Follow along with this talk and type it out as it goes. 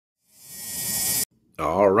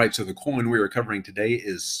All right, so the coin we are covering today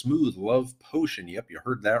is Smooth Love Potion. Yep, you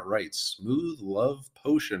heard that right. Smooth Love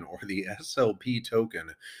Potion, or the SLP token,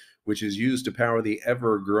 which is used to power the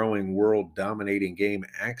ever-growing world-dominating game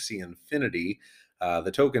Axie Infinity.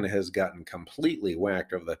 The token has gotten completely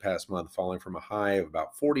whacked over the past month, falling from a high of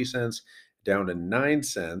about 40 cents down to 9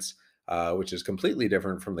 cents, which is completely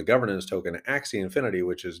different from the governance token Axie Infinity,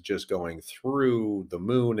 which is just going through the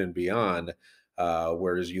moon and beyond.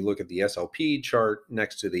 Whereas you look at the SLP chart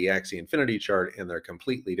next to the Axie Infinity chart, and they're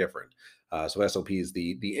completely different. So SLP is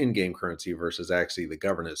the in-game currency versus Axie, the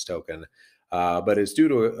governance token. But it's due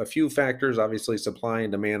to a few factors, obviously supply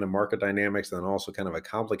and demand and market dynamics, and then also kind of a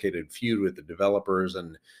complicated feud with the developers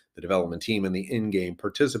and the development team and the in-game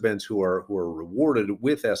participants who are rewarded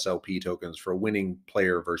with SLP tokens for winning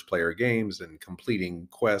player versus player games and completing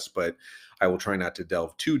quests. But I will try not to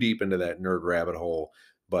delve too deep into that nerd rabbit hole.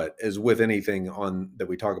 But as with anything on that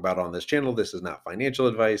we talk about on this channel, this is not financial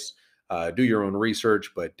advice. Do your own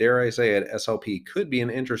research, but dare I say it, SLP could be an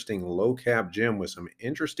interesting low cap gem with some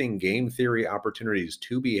interesting game theory opportunities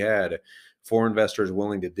to be had for investors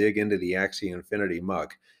willing to dig into the Axie Infinity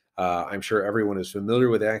muck. I'm sure everyone is familiar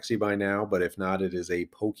with Axie by now, but if not, it is a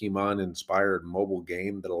Pokemon inspired mobile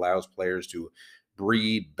game that allows players to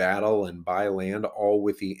breed, battle, and buy land, all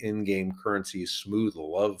with the in-game currency Smooth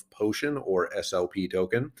Love Potion, or SLP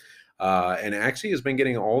token. And Axie has been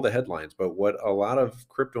getting all the headlines, but what a lot of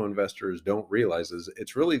crypto investors don't realize is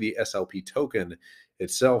it's really the SLP token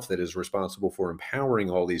itself that is responsible for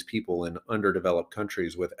empowering all these people in underdeveloped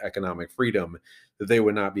countries with economic freedom that they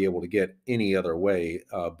would not be able to get any other way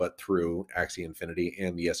but through Axie Infinity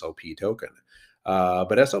and the SLP token.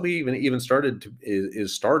 But SLP even started to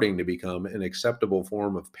is starting to become an acceptable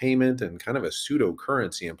form of payment and kind of a pseudo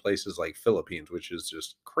currency in places like Philippines, which is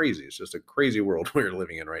just crazy. It's just a crazy world we're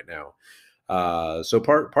living in right now. So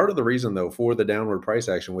part of the reason though for the downward price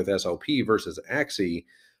action with SLP versus Axie,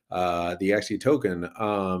 the Axie token,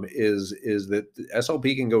 is that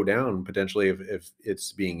SLP can go down potentially if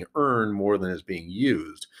it's being earned more than it's being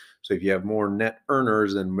used. So if you have more net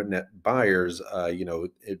earners than net buyers,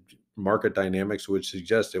 market dynamics would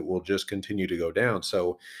suggest it will just continue to go down.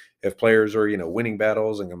 So if players are, winning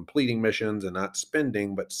battles and completing missions and not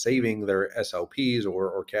spending, but saving their SLPs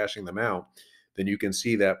or cashing them out, then you can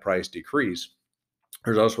see that price decrease.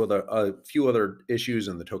 There's also a few other issues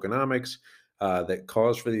in the tokenomics that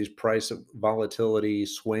cause for these price volatility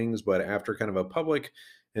swings, but after kind of a public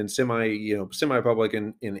and semi-public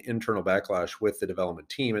and internal backlash with the development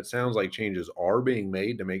team, it sounds like changes are being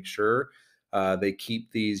made to make sure they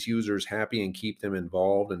keep these users happy and keep them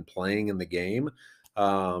involved and playing in the game.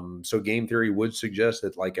 So game theory would suggest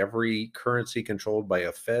that like every currency controlled by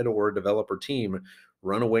a Fed or a developer team,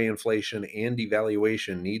 runaway inflation and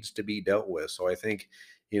devaluation needs to be dealt with. So I think,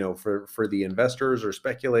 for the investors or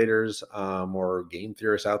speculators or game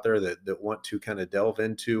theorists out there that want to kind of delve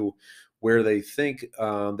into where they think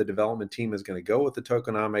the development team is going to go with the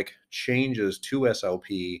tokenomic changes to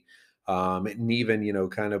SLP, and even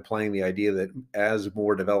kind of playing the idea that as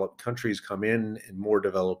more developed countries come in and more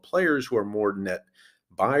developed players who are more net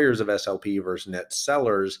buyers of SLP versus net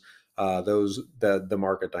sellers, the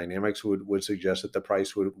market dynamics would suggest that the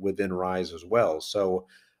price would then rise as well. So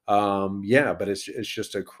yeah, but it's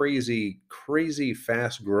just a crazy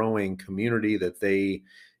fast growing community that the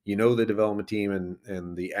development team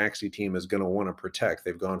and the Axie team is going to want to protect.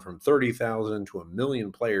 They've gone from 30,000 to 1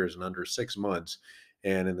 million players in under 6 months,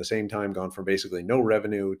 and in the same time gone from basically no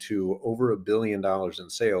revenue to over $1 billion in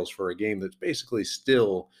sales for a game that's basically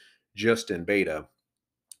still just in beta.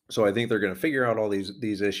 So I think they're going to figure out all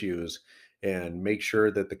these issues and make sure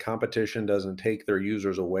that the competition doesn't take their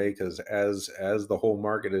users away, because as the whole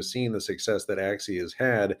market has seen the success that Axie has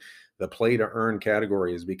had, the play to earn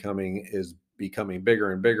category is becoming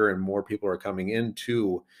bigger and bigger, and more people are coming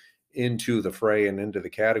into the fray and into the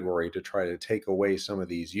category to try to take away some of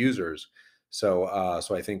these users. So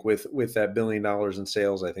I think with that $1 billion in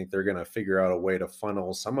sales, I think they're going to figure out a way to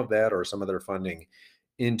funnel some of that or some of their funding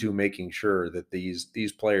into making sure that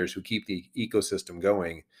these players who keep the ecosystem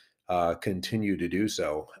going continue to do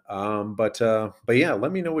so. But yeah,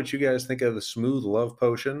 let me know what you guys think of the Smooth Love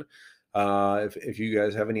Potion. If you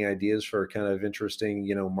guys have any ideas for kind of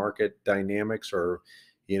interesting, market dynamics or,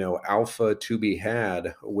 alpha to be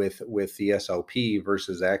had with the SLP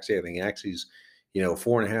versus Axie. I think Axie's,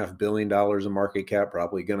 $4.5 billion in market cap,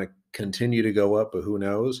 probably going to continue to go up, but who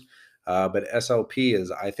knows? But SLP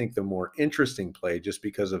is, I think, the more interesting play just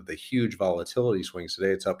because of the huge volatility swings.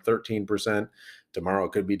 Today it's up 13%. Tomorrow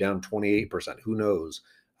it could be down 28%. Who knows?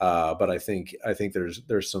 But I think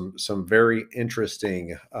there's some very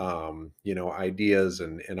interesting ideas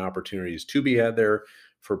and opportunities to be had there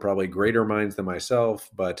for probably greater minds than myself.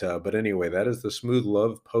 But anyway, that is the Smooth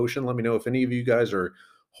Love Potion. Let me know if any of you guys are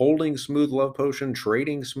holding Smooth Love Potion,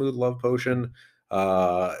 trading Smooth Love Potion.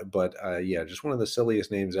 But yeah, just one of the silliest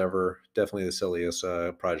names ever. Definitely the silliest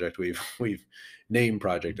project we've named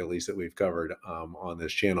project, at least, that we've covered on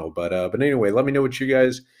this channel. But anyway, let me know what you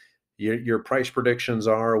guys your price predictions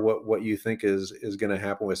are, what you think is going to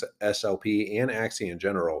happen with SLP and Axie in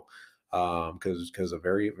general, because a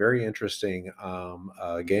very interesting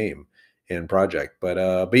game and project.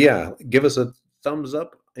 But yeah, give us a thumbs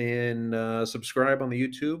up and subscribe on the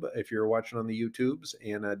YouTube if you're watching on the YouTubes,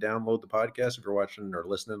 and download the podcast if you're watching or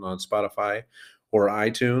listening on Spotify or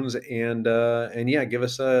iTunes, and yeah, give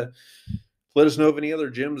us a let us know of any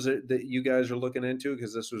other gyms that you guys are looking into,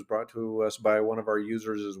 because this was brought to us by one of our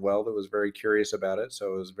users as well that was very curious about it.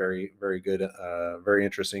 So it was very good, very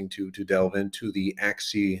interesting to delve into the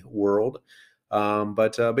Axie world.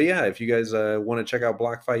 But yeah, if you guys want to check out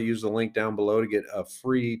BlockFi, use the link down below to get a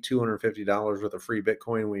free $250 worth of free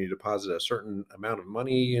Bitcoin when you deposit a certain amount of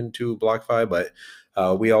money into BlockFi.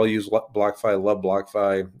 But we all use BlockFi, love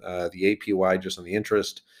BlockFi. The APY just on the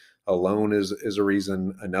interest alone is a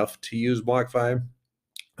reason enough to use BlockFi.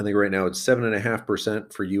 I think right now it's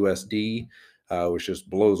 7.5% for USD, which just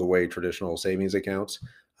blows away traditional savings accounts.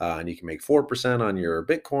 And you can make 4% on your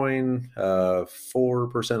Bitcoin,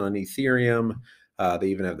 4% on Ethereum. They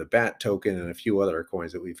even have the BAT token and a few other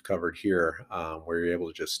coins that we've covered here, where you're able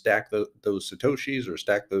to just stack those Satoshis or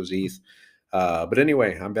stack those ETH. But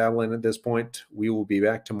anyway, I'm babbling at this point. We will be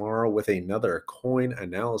back tomorrow with another coin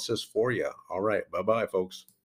analysis for you. All right. Bye-bye, folks.